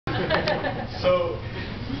So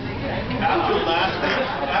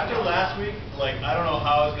after last week, like I don't know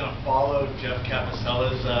how I was gonna follow Jeff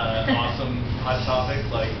Caposella's awesome hot topic.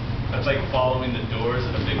 Like that's like following the Doors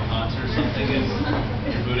at a big concert or something in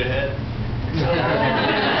Buddha Head.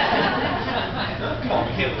 Come on,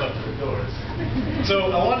 we can't live up to the Doors.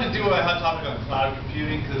 So I wanted to do a hot topic on cloud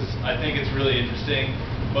computing because I think it's really interesting.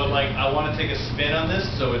 But like I want to take a spin on this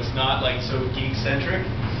so it's not like so geek centric,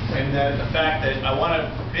 and then the fact that I want to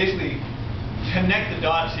basically connect the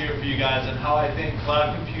dots here for you guys on how I think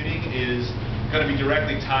cloud computing is going to be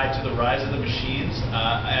directly tied to the rise of the machines,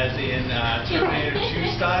 as in Terminator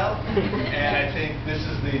 2 style. And I think this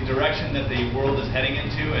is the direction that the world is heading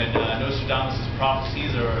into, and Nostradamus'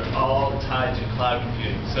 prophecies are all tied to cloud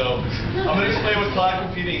computing. So I'm going to explain what cloud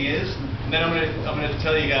computing is, and then I'm going to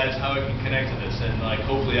tell you guys how it can connect to this, and like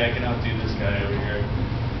hopefully I can outdo this guy over here.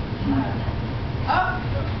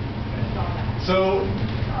 So,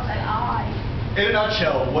 in a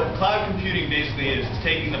nutshell, what cloud computing basically is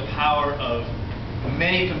taking the power of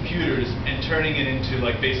many computers and turning it into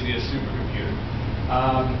like basically a supercomputer.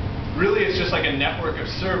 Really, it's just like a network of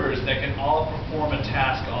servers that can all perform a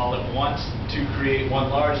task all at once to create one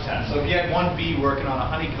large task. So if you had one bee working on a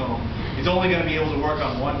honeycomb, he's only going to be able to work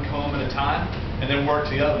on one comb at a time and then work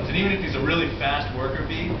the others. And even if he's a really fast worker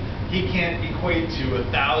bee, he can't equate to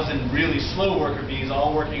 1,000 really slow worker bees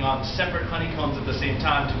all working on separate honeycombs at the same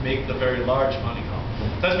time to make the very large honeycomb.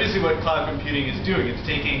 So that's basically what cloud computing is doing. It's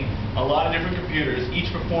taking a lot of different computers, each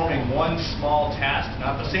performing one small task,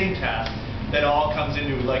 not the same task, that all comes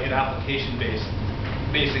into like an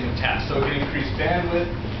application-basing of tasks. So it can increase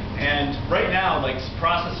bandwidth. And right now, like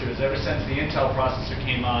processors, ever since the Intel processor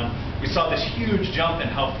came on, we saw this huge jump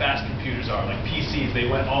in how fast computers are. Like PCs,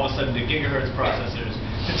 they went all of a sudden to gigahertz processors,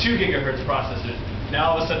 to 2 gigahertz processors.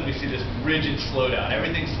 Now all of a sudden we see this rigid slowdown.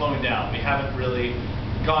 Everything's slowing down. We haven't really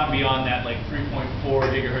gone beyond that like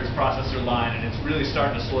 3.4 gigahertz processor line, and it's really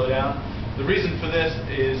starting to slow down. The reason for this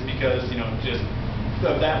is because, you know, just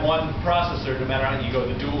of that one processor, no matter how you go,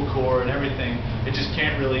 the dual core and everything, it just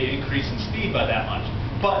can't really increase in speed by that much.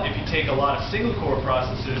 But if you take a lot of single core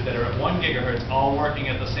processors that are at 1 gigahertz all working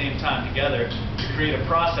at the same time together to create a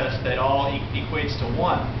process that all equates to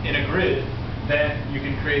 1 in a grid, then you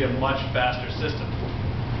can create a much faster system.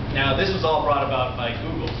 Now this was all brought about by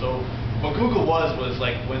Google. So what Google was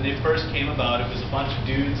like when they first came about, it was a bunch of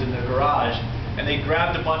dudes in their garage, and they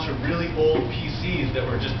grabbed a bunch of really old PCs that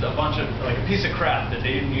were just a bunch of, like a piece of crap that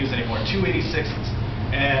they didn't use anymore, 286s.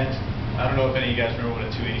 And I don't know if any of you guys remember what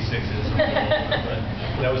a 286 is,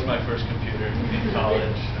 but that was my first computer in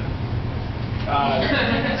college.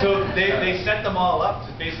 So they set them all up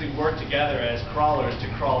to basically work together as crawlers to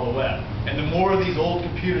crawl the web. And the more of these old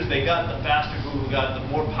computers they got, the faster Google got, the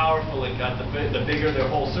more powerful it got, the bigger their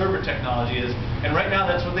whole server technology is. And right now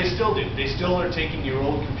that's what they still do. They still are taking your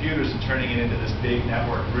old computers and turning it into this big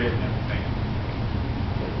network grid and everything.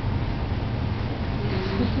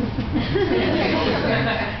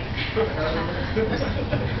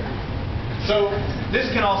 So this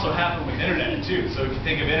can also happen with internet too. So if you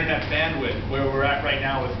think of internet bandwidth, where we're at right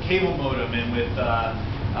now with cable modem and with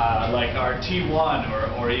like our T1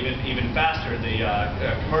 or even faster, the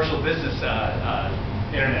commercial business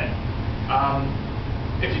internet.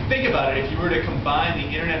 If you think about it, if you were to combine the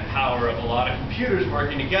internet power of a lot of computers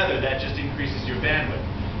working together, that just increases your bandwidth.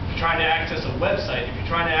 If you're trying to access a website, if you're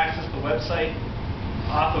trying to access the website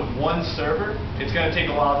off of one server, it's going to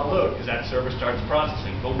take a while to load because that server starts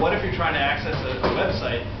processing. But what if you're trying to access a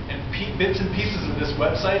website and bits and pieces of this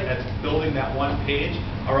website that's building that one page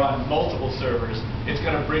are on multiple servers? It's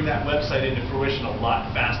going to bring that website into fruition a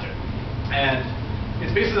lot faster. And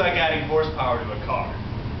it's basically like adding horsepower to a car.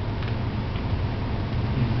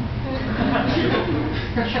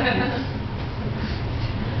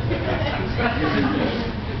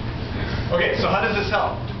 Okay, so how does this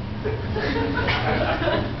help?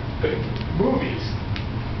 Movies.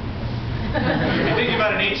 If you think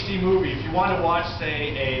about an HD movie, if you want to watch,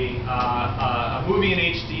 say, a movie in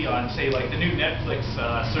HD on, say, like the new Netflix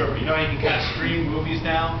server, you know how you can kind of stream movies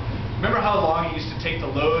now? Remember how long it used to take to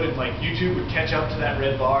load, and like YouTube would catch up to that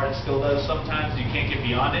red bar? It still does sometimes. You can't get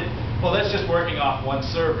beyond it. Well, that's just working off one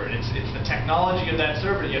server. And it's the technology of that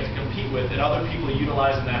server that you have to compete with, and other people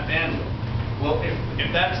utilizing that bandwidth. Well, if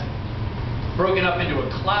that's broken up into a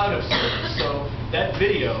cloud of servers, so that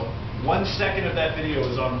video, 1 second of that video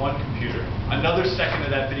is on one computer, another second of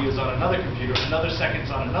that video is on another computer, another second's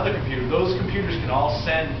on another computer. Those computers can all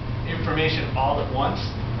send information all at once,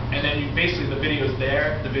 and then basically the video's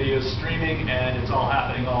there, the video's streaming, and it's all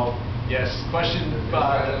happening all. Yes, question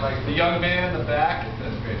the young man in the back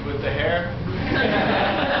with the hair.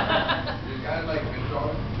 You guys like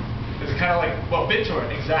Bitcoin? kind of like, well,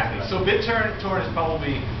 BitTorrent, exactly. So BitTorrent is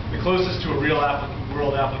probably the closest to a real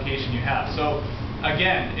world application you have. So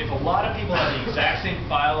again, if a lot of people have the exact same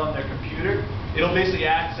file on their computer, it'll basically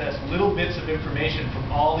access little bits of information from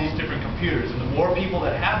all these different computers. And the more people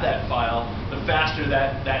that have that file, the faster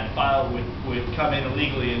that file would come in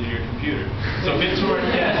illegally into your computer. So BitTorrent,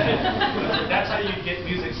 yes, that's how you get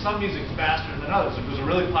music. Some music's faster than others. If it was a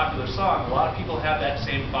really popular song, a lot of people have that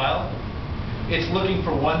same file. It's looking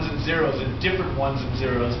for ones and zeros and different ones and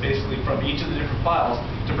zeros basically from each of the different files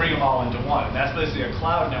to bring them all into one. And that's basically a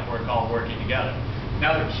cloud network all working together.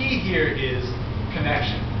 Now the key here is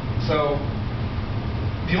connection. So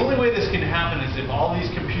the only way this can happen is if all these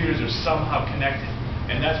computers are somehow connected.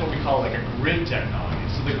 And that's what we call like a grid technology.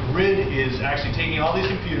 So the grid is actually taking all these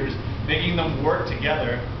computers, making them work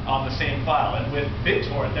together on the same file. And with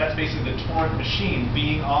BitTorrent, that's basically the torrent machine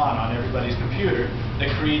being on everybody's computer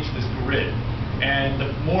that creates this grid. And the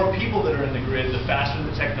more people that are in the grid, the faster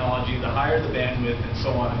the technology, the higher the bandwidth, and so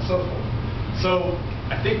on and so forth. So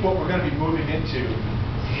I think what we're going to be moving into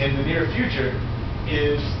in the near future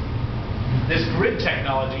is this grid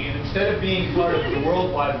technology, and instead of being part of the World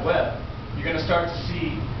Wide Web, you're going to start to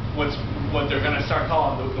see what they're going to start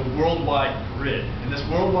calling the worldwide grid. And this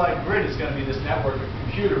worldwide grid is going to be this network of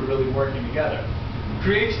computers really working together.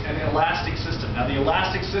 Creates an elastic system. Now the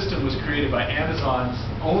elastic system was created by Amazon's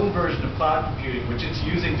own version of cloud computing, which it's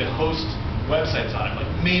using to host websites on it, like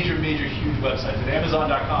major, huge websites. And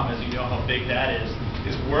Amazon.com, as you know how big that is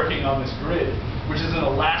working on this grid, which is an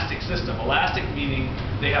elastic system. Elastic meaning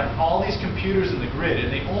they have all these computers in the grid, and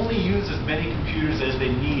they only use as many computers as they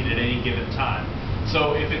need at any given time.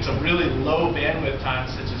 So if it's a really low bandwidth time,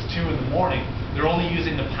 such as 2 in the morning, they're only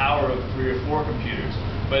using the power of 3 or 4 computers.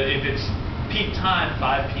 But if it's peak time,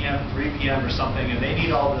 5 p.m., 3 p.m. or something, and they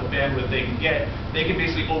need all the bandwidth they can get, they can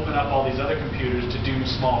basically open up all these other computers to do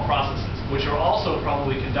small processes, which are also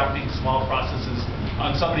probably conducting small processes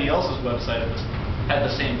on somebody else's website at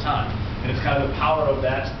the same time. And it's kind of the power of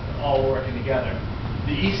that all working together.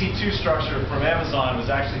 The EC2 structure from Amazon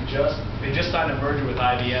was actually they just signed a merger with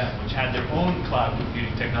IBM, which had their own cloud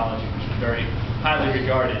computing technology, which was very highly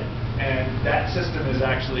regarded. And that system is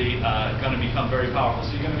actually going to become very powerful.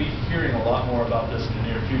 So you're going to be hearing a lot more about this in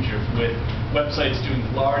the near future with websites doing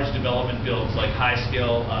large development builds like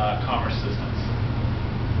high-scale commerce systems.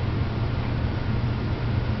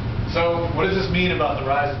 So what does this mean about the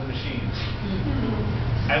rise of the machines?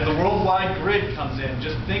 As the worldwide grid comes in,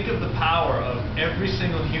 just think of the power of every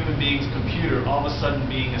single human being's computer all of a sudden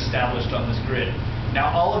being established on this grid.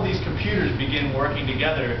 Now all of these computers begin working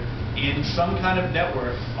together in some kind of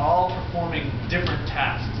network, all performing different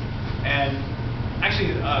tasks. And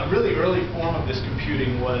actually, a really early form of this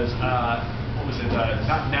computing was, what was it,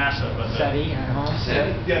 not NASA, but SETI.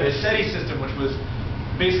 Yeah, the SETI system, which was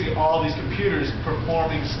basically all these computers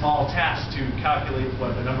performing small tasks to calculate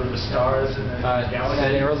the number of the stars in the galaxy.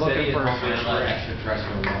 They were looking for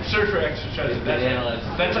extraterrestrial. Search for extraterrestrial.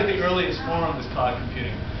 That's like the earliest form of this cloud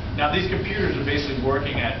computing. Now these computers are basically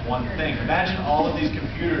working at one thing. Imagine all of these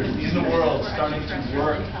computers in the world starting to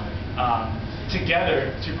work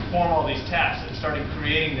together to perform all these tasks and starting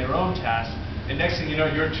creating their own tasks. And next thing you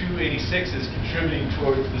know, your 286 is contributing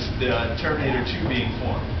towards the Terminator 2 being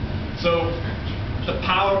formed. So the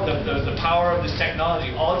power of this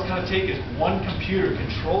technology, all it's going to take is one computer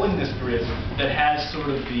controlling this grid that has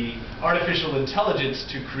sort of the artificial intelligence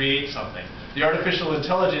to create something. The artificial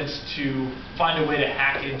intelligence to find a way to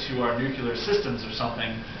hack into our nuclear systems or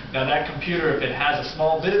something. Now that computer, if it has a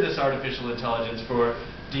small bit of this artificial intelligence for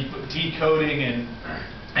decoding and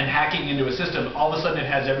hacking into a system, all of a sudden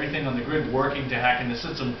it has everything on the grid working to hack in the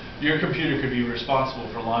system. Your computer could be responsible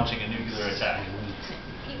for launching a nuclear attack.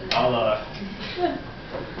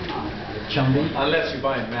 Unless you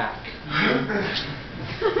buy a Mac.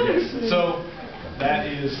 Yes. So that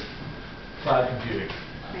is cloud computing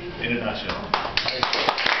in a nutshell.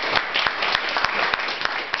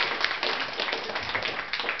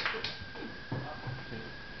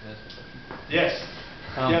 Yes.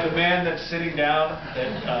 Yeah, the man that's sitting down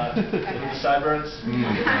with the sideburns.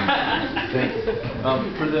 Thank you.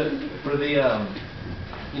 For the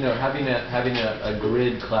having a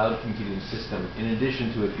grid cloud computing system, in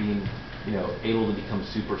addition to it being able to become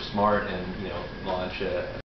super smart and launch a